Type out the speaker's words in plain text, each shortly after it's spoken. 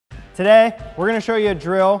Today, we're going to show you a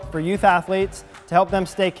drill for youth athletes to help them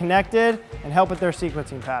stay connected and help with their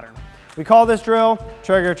sequencing pattern. We call this drill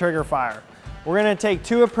trigger, trigger, fire. We're going to take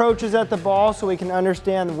 2 approaches at the ball so we can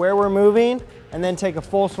understand where we're moving and then take a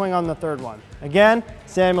full swing on the 3rd one. Again,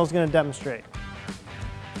 Samuel's going to demonstrate.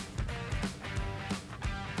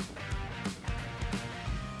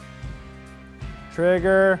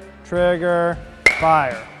 Trigger, trigger,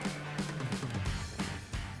 fire.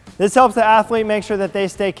 This helps the athlete make sure that they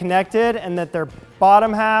stay connected and that their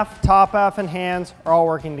bottom half, top half, and hands are all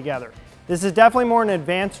working together. This is definitely more an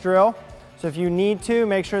advanced drill, so if you need to,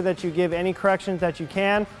 make sure that you give any corrections that you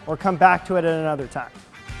can or come back to it at another time.